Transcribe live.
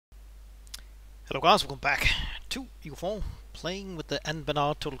Hello guys, welcome back to EU4, playing with the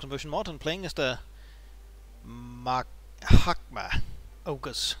Anbennar Total Conversion mod and playing as the Maghargma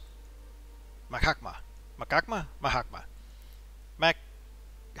Ogres. Maghargma. Maghargma.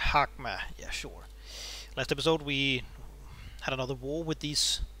 Yeah, sure. Last episode we had another war with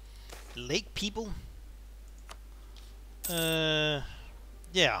these lake people. Yeah.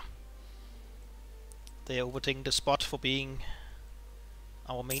 They're overtaking the spot for being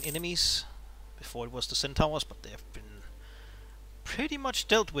our main enemies. Before it was the centaurs, but they've been pretty much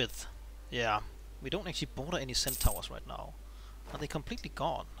dealt with. Yeah, we don't actually border any centaurs right now. Are they completely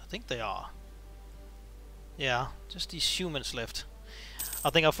gone? I think they are. Yeah, just these humans left.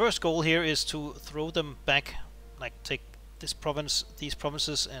 I think our first goal here is to throw them back, like take this province, these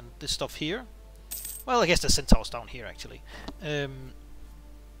provinces, and this stuff here. Well, I guess the centaurs down here actually.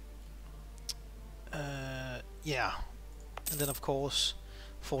 Yeah, and then of course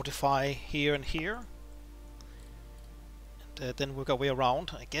fortify here and here, and then work our way around,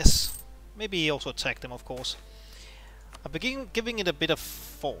 I guess. Maybe also attack them, of course. I'm giving it a bit of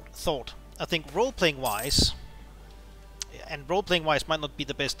thought. I think role-playing wise, and role-playing wise might not be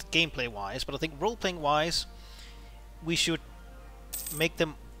the best gameplay wise, but I think role-playing wise we should make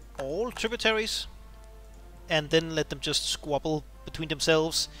them all tributaries and then let them just squabble between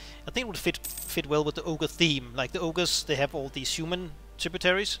themselves. I think it would fit well with the ogre theme. Like the ogres, they have all these human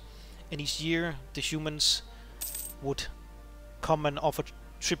tributaries, and each year the humans would come and offer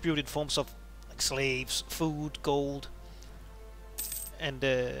tribute in forms of like slaves, food, gold, and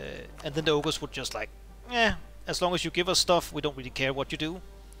then the ogres would just like, as long as you give us stuff, we don't really care what you do,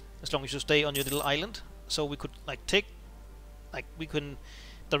 as long as you stay on your little island. So we could like we can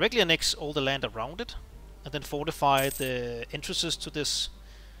directly annex all the land around it, and then fortify the entrances to this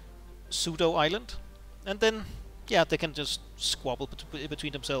pseudo island, and then yeah, they can just squabble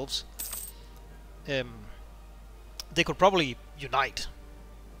between themselves. They could probably unite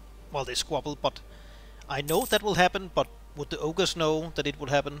while they squabble, but I know that will happen. But would the ogres know that it would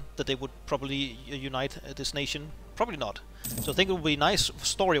happen? That they would probably unite this nation? Probably not. So I think it would be nice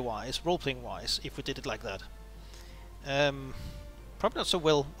story-wise, role-playing wise, if we did it like that. Probably not so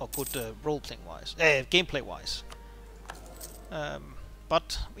well or good role-playing wise, gameplay wise.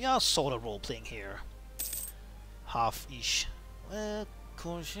 But we are sort of role-playing here. Half-ish. Who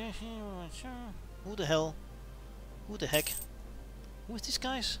the hell? Who the heck? Who is these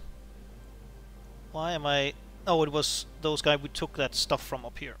guys? Why am I... Oh, it was those guys we took that stuff from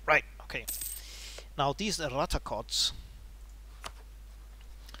up here. Right, okay. Now these ratakots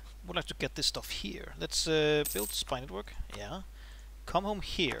would like to get this stuff here. Let's build spy network. Yeah. Come home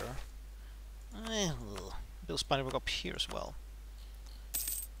here. Build spy network up here as well.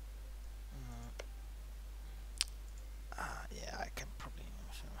 Yeah, I can probably...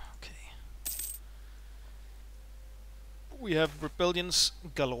 Okay. We have rebellions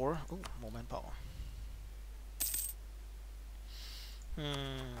galore. Oh, more manpower.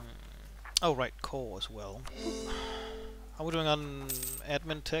 Oh, right, core as well. How are we doing on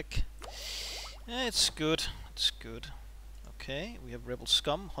admin tech? It's good. It's good. Okay, we have rebel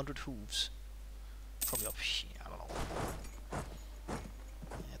scum, 100 hooves. Probably up here, I don't know.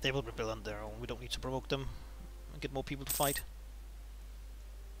 Yeah, they will rebel on their own. We don't need to provoke them and get more people to fight.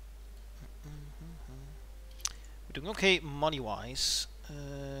 We're doing okay money-wise.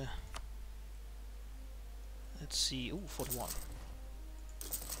 Let's see. Ooh, 41.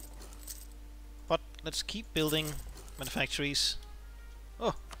 But let's keep building manufactories.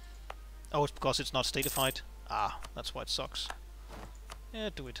 Oh, it's because it's not statified. Ah, that's why it sucks. Yeah,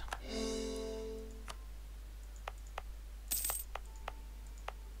 do it.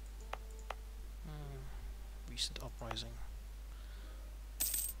 Recent uprising.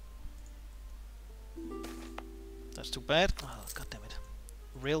 That's too bad. Oh, god damn it.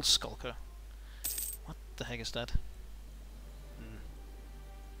 Rail skulker. What the heck is that?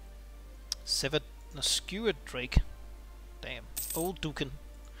 Severed a skewered drake. Damn. Old Dukin.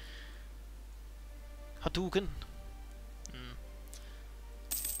 Hadouken.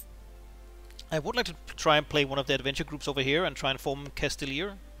 I would like to try and play one of the adventure groups over here and try and form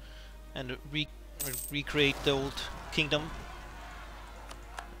Castilier and recreate the old kingdom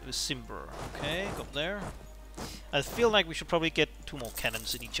with Simber. Okay, go up there. I feel like we should probably get 2 more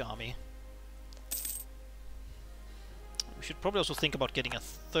cannons in each army. We should probably also think about getting a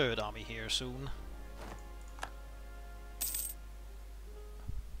 3rd army here soon.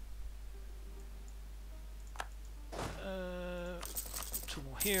 Two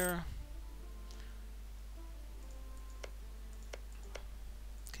more here.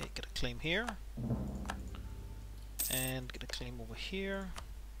 Okay, get a claim here. And get a claim over here.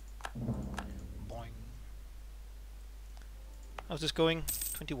 How's this going?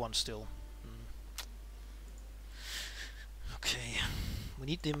 21 still. Okay, we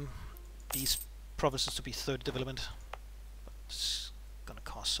need these provinces to be 30 development. But it's gonna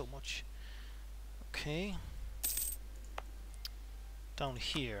cost so much. Okay. Down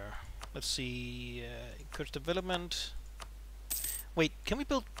here, let's see. Encourage development. Wait, can we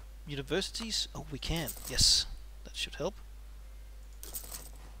build universities? Oh, we can. Yes, that should help.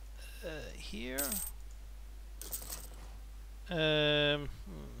 Here.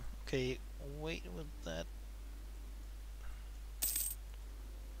 Okay, wait with that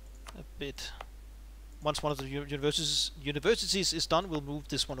a bit. Once one of the universities is done, we'll move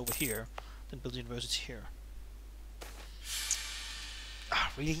this one over here, then build the university here.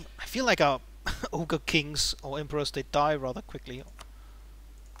 Ah, really? I feel like our ogre kings or emperors, they die rather quickly.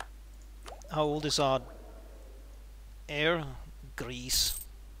 How old is our heir? Greece.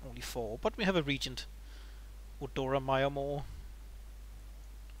 Only 4, but we have a regent, Udora Mayamore.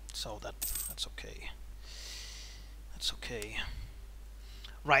 So that's okay. That's okay.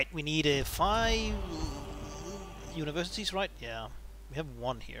 Right, we need 5 universities, right? Yeah, we have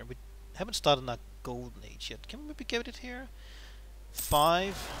 1 here. We haven't started our golden age yet. Can we maybe get it here?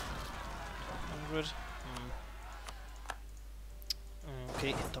 500.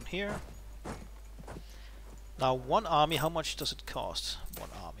 Okay, down here. Now 1 army, how much does it cost? 1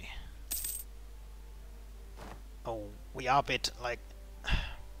 army. Oh, we are a bit like...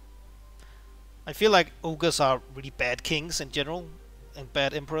 I feel like ogres are really bad kings in general, and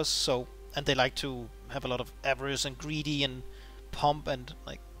bad emperors, so... And they like to have a lot of avarice and greedy and pomp, and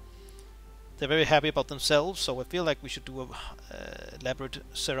like... They're very happy about themselves, so I feel like we should do a elaborate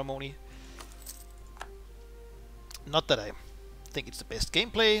ceremony. Not that I think it's the best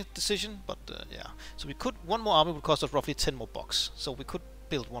gameplay decision, but yeah. So we could... 1 more army would cost us roughly 10 more bucks, so we could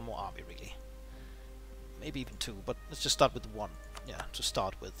build 1 more army, really. Maybe even 2, but let's just start with 1. Yeah, to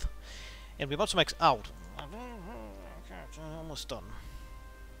start with. And we want to max out. Almost done.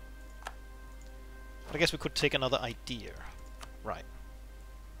 But I guess we could take another idea. Right.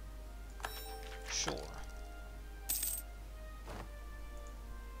 Sure.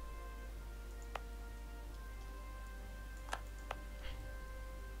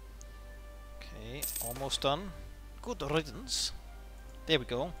 Okay, almost done. Good riddance. There we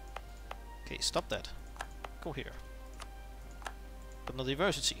go. Okay, stop that. Go here. But not the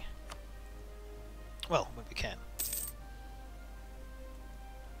university. Well, when we can.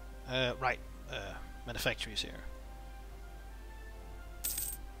 Right. Manufactories here.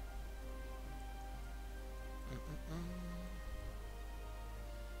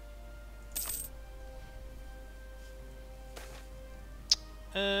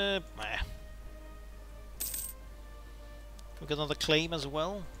 We got another claim as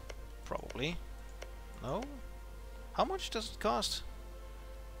well? Probably. No? How much does it cost?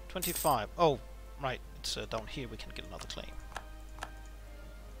 25. Oh, right. It's down here we can get another claim.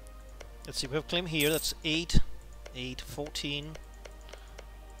 Let's see, we have a claim here. That's 8, 8, 14.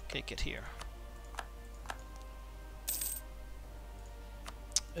 Okay, get here.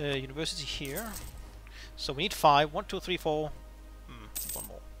 University here. So we need 5. 1, 2, 3, 4. 1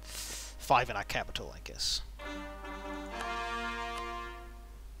 more. 5 in our capital, I guess.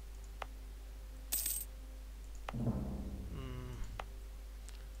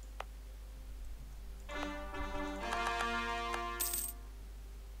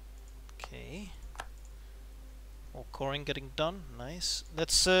 Okay. More coring getting done. Nice.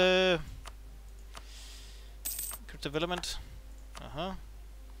 Let's development.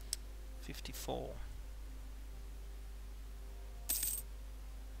 54.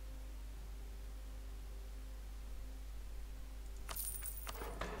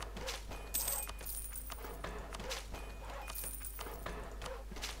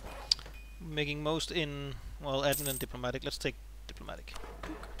 Making most in, well, admin and diplomatic. Let's take diplomatic.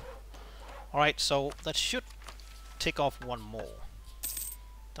 Alright, so that should tick off 1 more.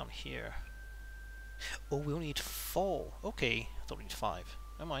 Down here. Oh, we only need 4. Okay, I thought we need 5.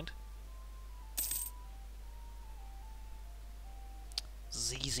 Never mind.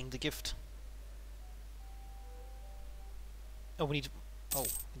 Seizing the gift. Oh, we need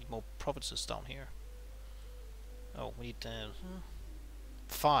more provinces down here. Oh, we need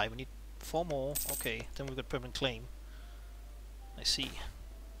 5. We need 4 more. Okay, then we've got permanent claim. I see.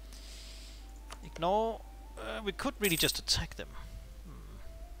 Ignore. We could really just attack them.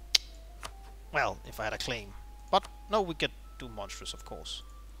 Well, if I had a claim. But no, we could do monstrous, of course.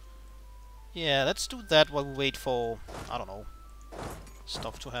 Yeah, let's do that while we wait for, I don't know,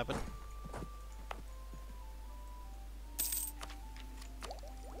 stuff to happen.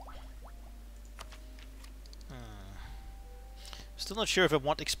 Still not sure if I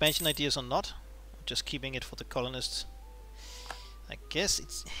want expansion ideas or not. I'm just keeping it for the colonists. I guess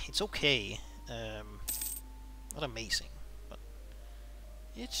it's okay. Not amazing, but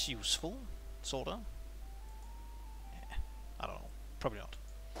it's useful, sorta. Yeah, I don't know. Probably not.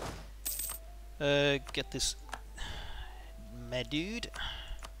 Get this mad dude.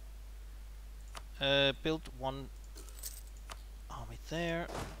 Build one army there.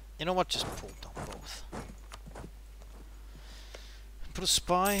 You know what? Just pull down both. Put a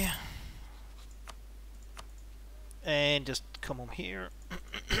spy. And just come home here.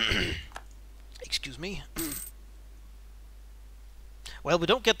 Excuse me. Well, we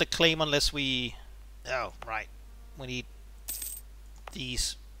don't get the claim unless we... Oh, right. We need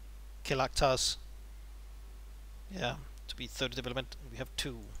these Kilactas. Yeah, to be 30 development. We have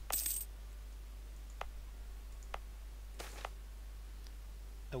 2.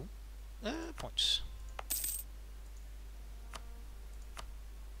 Oh, points.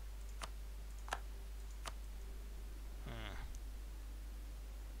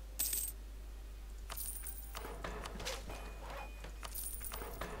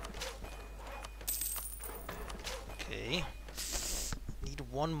 Okay, need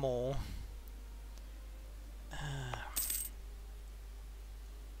one more.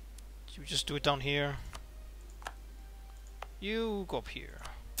 Should we just do it down here? You go up here.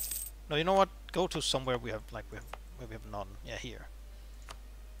 No, you know what? Go to somewhere we have where we have none. Yeah, here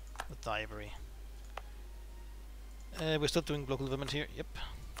with the ivory. We're still doing local development here. Yep.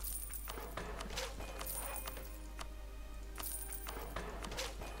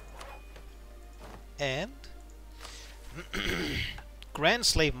 And grand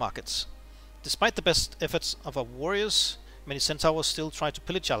slave markets. Despite the best efforts of our warriors, many centaurs still try to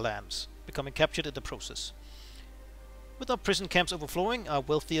pillage our lands, becoming captured in the process. With our prison camps overflowing, our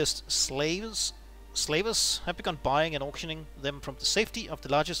wealthiest slavers have begun buying and auctioning them from the safety of the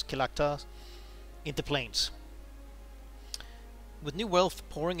largest Kilactas in the plains. With new wealth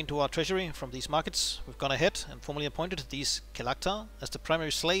pouring into our treasury from these markets, we've gone ahead and formally appointed these Kilacta as the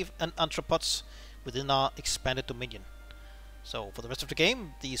primary slave and anthropods within our expanded dominion. So for the rest of the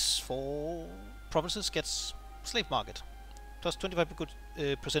game, these 4 provinces gets slave market, plus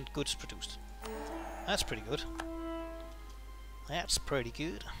 25% goods produced. That's pretty good. That's pretty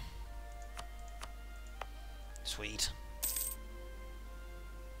good. Sweet.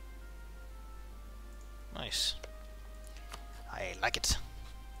 Nice. I like it.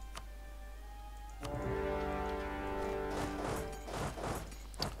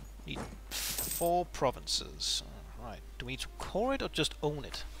 Need 4 provinces. Right. Do we need to core it or just own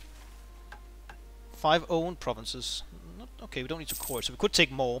it? 5 owned provinces. Okay, we don't need to core it, so we could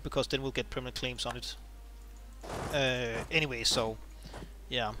take more because then we'll get permanent claims on it. Anyway, so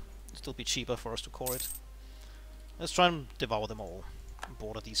yeah, it'll still be cheaper for us to core it. Let's try and devour them all.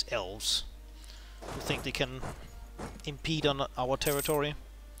 Border these elves who think they can impede on our territory.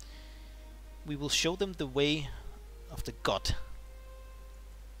 We will show them the way of the god.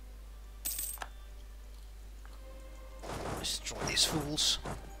 Destroy these fools.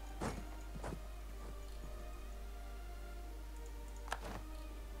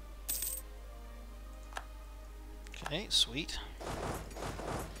 Okay, sweet.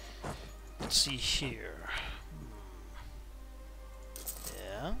 Let's see here.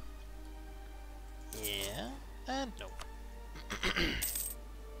 Yeah. Yeah. And no.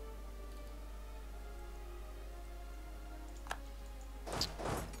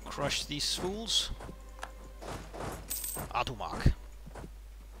 Crush these fools. Adumark.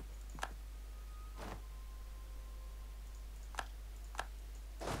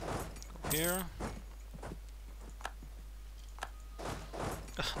 Go here.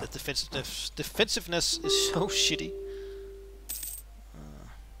 The defensiveness is so shitty.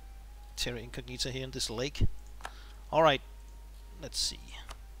 Terra Incognita here in this lake. Alright, let's see.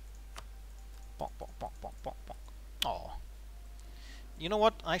 Bonk, bonk, bonk, bonk, bonk, bonk. Oh. You know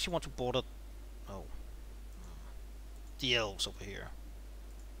what? I actually want to border... Oh. The elves over here.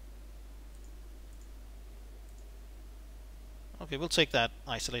 Okay, we'll take that.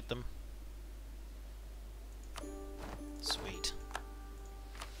 Isolate them. Sweet.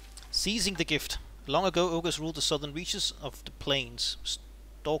 Seizing the gift. Long ago, ogres ruled the southern reaches of the plains,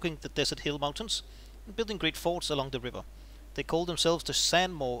 stalking the desert hill mountains and building great forts along the river. They called themselves the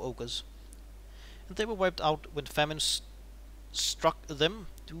Sandmoor ogres, and they were wiped out when famine struck them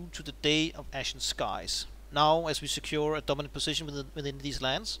due to the day of ashen skies. Now, as we secure a dominant position within these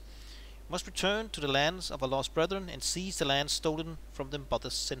lands, we must return to the lands of our lost brethren and seize the lands stolen from them by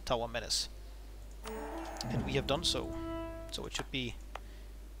the Centaur menace. And we have done so. So it should be...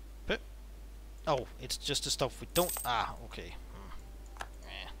 Oh, it's just the stuff we don't... Ah, okay.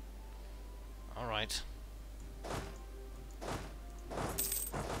 Alright.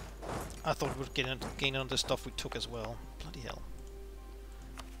 I thought we would gain on the stuff we took as well. Bloody hell.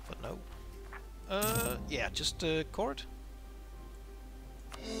 But no. Yeah, just court.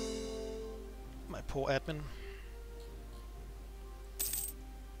 My poor admin.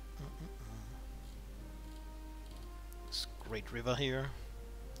 This great river here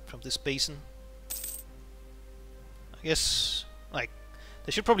from this basin. I guess, like,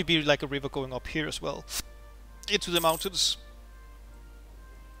 there should probably be like a river going up here as well into the mountains.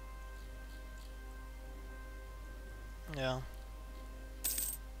 Yeah.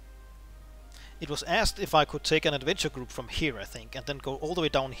 It was asked if I could take an adventure group from here, I think, and then go all the way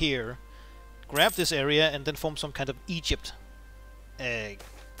down here, grab this area, and then form some kind of Egypt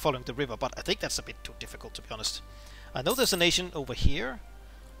following the river, but I think that's a bit too difficult, to be honest. I know there's a nation over here,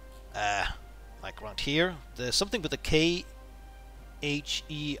 like around here. There's something with a K-H-E-R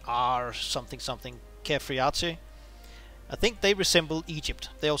something something, Kefriate. I think they resemble Egypt.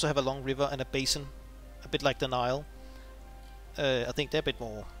 They also have a long river and a basin, a bit like the Nile. I think they're a bit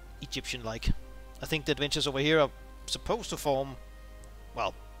more Egyptian-like. I think the adventures over here are supposed to form,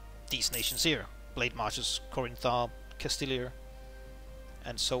 well, these nations here. Blade Marches, Corinthar, Castilier,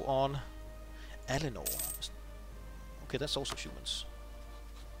 and so on. Eleanor. Okay, that's also humans.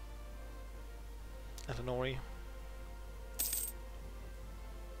 Eleanori.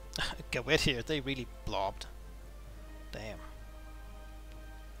 Gawet here, they really blobbed. Damn.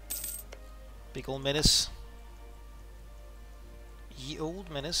 Big old menace. Ye old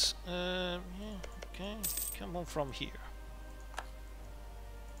menace. Yeah, okay. Come on from here.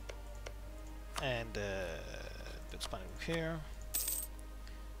 And big spine over here.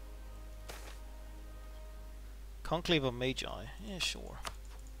 Conclave of Magi. Yeah, sure.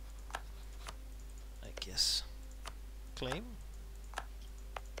 I guess. Claim.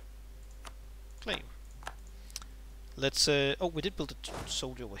 Claim. Let's. Oh, we did build a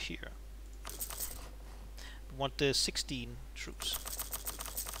soldier over here. We want 16 troops.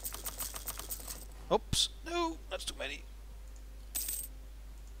 Oops! No, that's too many.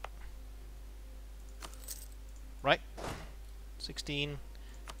 Right. 16.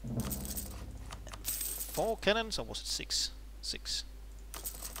 4 cannons, or was it 6? 6.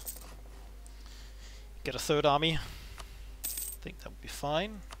 Get a third army. I think that would be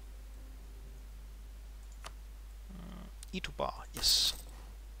fine. Itubar, yes.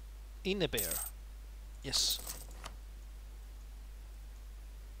 Innebear, yes.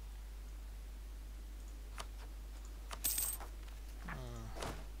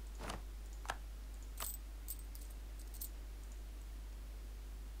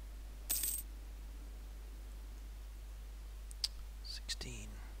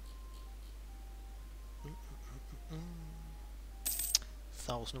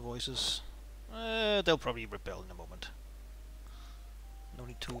 Thousand voices. They'll probably rebel in a moment. No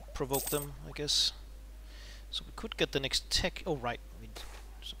need to provoke them, I guess. So we could get the next tech. Oh right, we're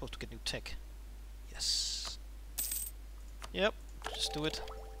supposed to get new tech. Yes. Yep, just do it.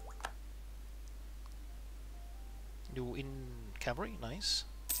 New in cavalry, nice.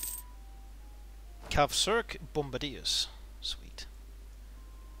 Kavsurk Bombardiers, sweet.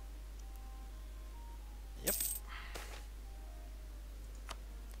 Yep.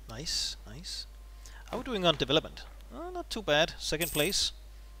 Nice, nice. How are we doing on development? Not too bad. Second place.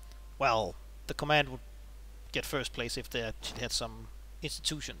 Well, the command would get first place if they actually had some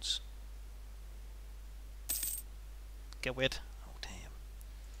institutions. Get wet. Oh damn.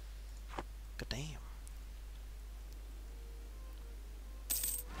 God damn.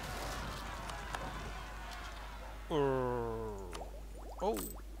 Oh,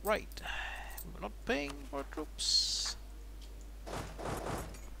 right. We're not paying for troops.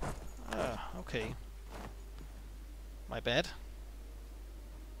 Ah, okay. My bad.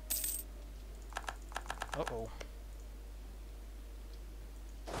 Uh-oh.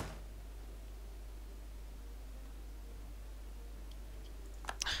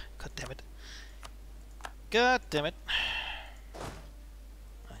 God damn it. God damn it.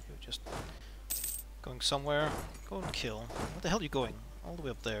 You're just going somewhere. Go and kill. Where the hell are you going? All the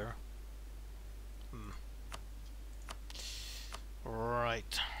way up there.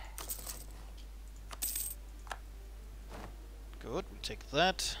 Right. Good, we take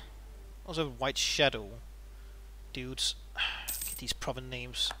that. Also White Shadow. Dudes. Get these province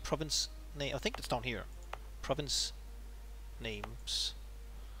names. Province name. I think it's down here. Province names.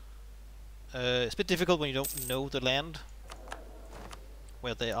 It's a bit difficult when you don't know the land.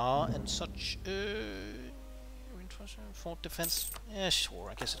 Where they are and such. Fort defense. Yeah, sure.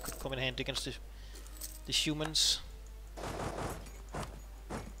 I guess it could come in handy against the humans.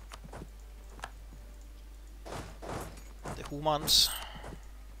 humans.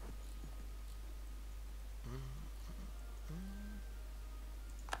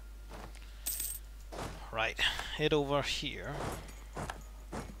 Right, head over here.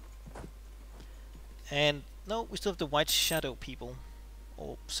 And no, we still have the white shadow people,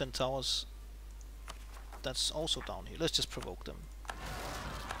 or centaurs. That's also down here. Let's just provoke them.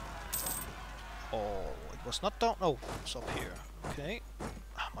 Oh, it was not down. Oh, it's up here. Okay.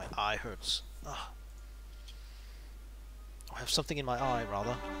 Ah, my eye hurts. Ah. I have something in my eye,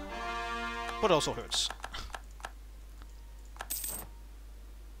 rather. But it also hurts.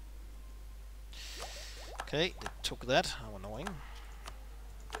 Okay, they took that. How annoying.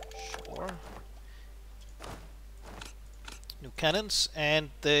 Sure. New cannons, and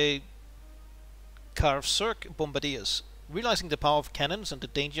they carve circ bombardiers. Realizing the power of cannons and the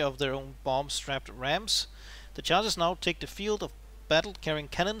danger of their own bomb-strapped rams, the chargers now take the field of battle carrying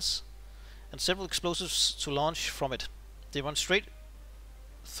cannons and several explosives to launch from it. They run straight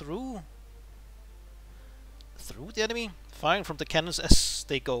through the enemy, firing from the cannons as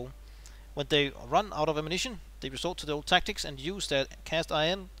they go. When they run out of ammunition, they resort to the old tactics and use their cast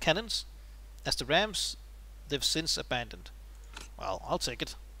iron cannons as the rams they've since abandoned. Well, I'll take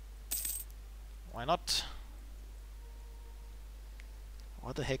it. Why not?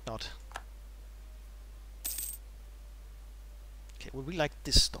 Why the heck not? Okay, would we like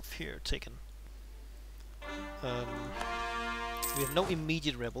this stuff here taken? We have no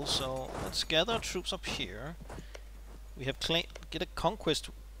immediate rebels, so let's gather troops up here. We have get a conquest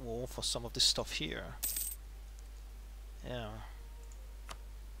war for some of this stuff here. Yeah.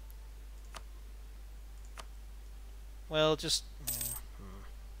 Well, just...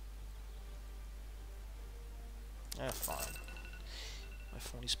 yeah, fine. My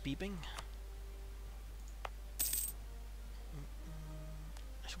phone is beeping.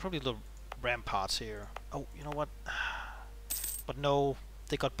 I should probably do ramparts here. Oh, you know what? But no,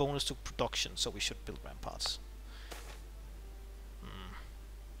 they got bonus to production, so we should build ramparts.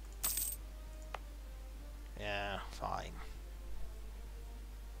 Yeah, fine.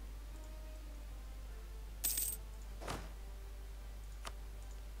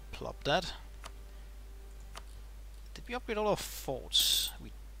 Plop that. Did we upgrade all our forts?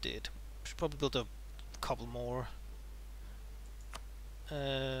 We did. We should probably build a couple more.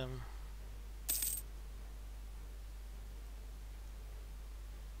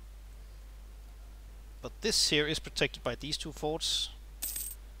 But this here is protected by these two forts.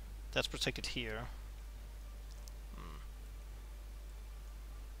 That's protected here.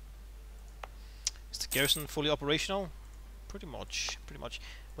 Is the garrison fully operational? Pretty much.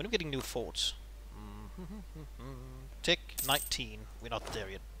 When are we getting new forts? Tech 19. We're not there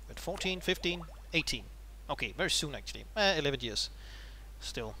yet. We're at 14, 15, 18. Okay, very soon actually. 11 years.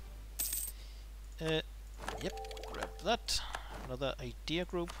 Still. Yep, grab that. Another idea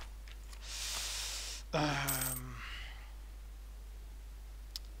group.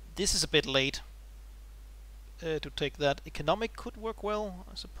 This is a bit late to take that. Economic could work well,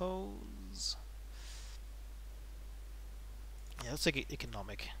 I suppose. Yeah, let's take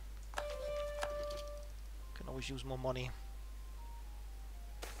economic. Can always use more money.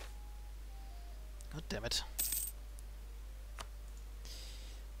 God damn it.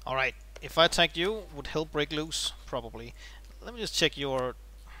 Alright, if I attacked you, would hell break loose? Probably. Let me just check your...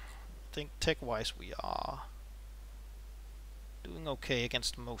 I think tech-wise we are doing okay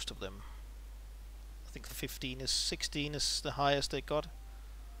against most of them. I think 16 is the highest they got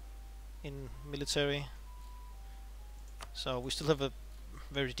in military. So we still have a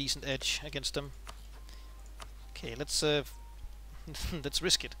very decent edge against them. Okay, let's let's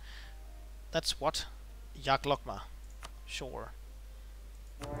risk it. That's what? Maghargma. Sure.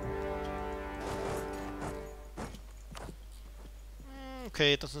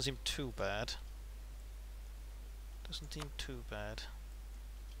 Okay, it doesn't seem too bad. Doesn't seem too bad.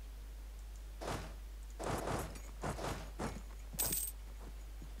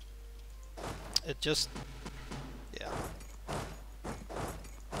 It just... yeah.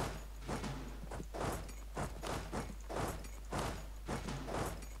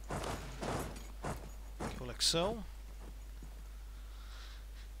 Go like so.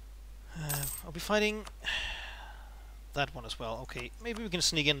 I'll be fighting that one as well. Okay, maybe we can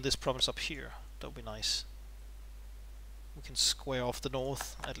sneak in this province up here. That would be nice. We can square off the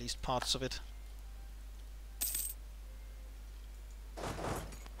north, at least parts of it.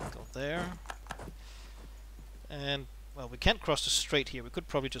 Go there. And, well, we can't cross the strait here. We could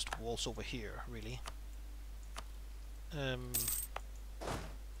probably just waltz over here, really. Can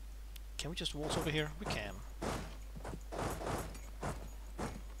we just waltz over here? We can.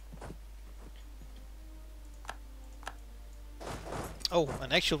 Oh,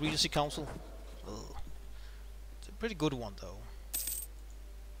 an actual Regency Council. Ugh. It's a pretty good one, though.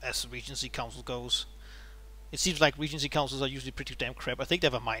 As Regency Council goes. It seems like Regency Councils are usually pretty damn crap. I think they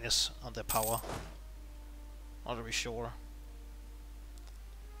have a minus on their power. Not really sure.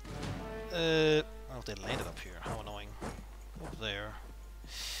 Oh, they landed up here. How annoying. Over there.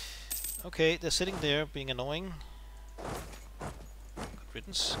 Okay, they're sitting there being annoying. Good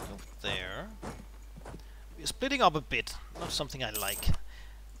riddance. Over there. We're splitting up a bit. Not something I like.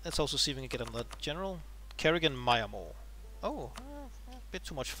 Let's also see if we can get on the general. Kerrigan Meyermore. Oh, a bit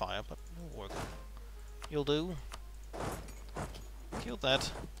too much fire, but it'll work. You'll do. Kill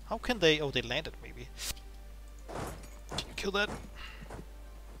that. How can they... Oh, they landed, maybe. Can you kill that?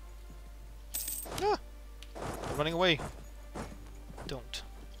 Ah! They're running away. Don't.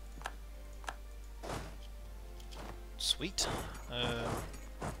 Sweet.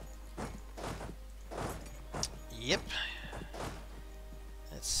 Yep.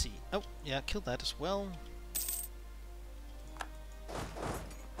 Let's see. Oh, yeah, kill that as well.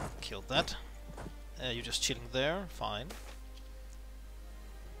 Killed that. You're just chilling there. Fine.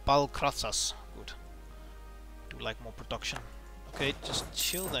 Balkratzas. Good. Do like more production. Okay, just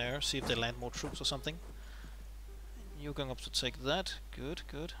chill there. See if they land more troops or something. You're going up to take that. Good,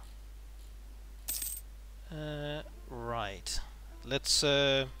 good. Right. Let's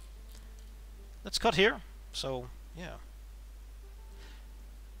cut here. So, yeah.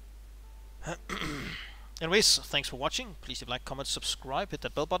 Anyways, thanks for watching. Please leave a like, comment, subscribe, hit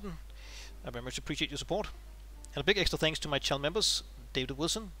that bell button. I very much appreciate your support. And a big extra thanks to my channel members, David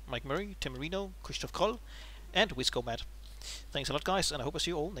Wilson, Mike Murray, Timmerino, Krzysztof Krol, and Wiscomatt. Thanks a lot, guys, and I hope I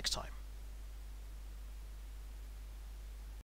see you all next time.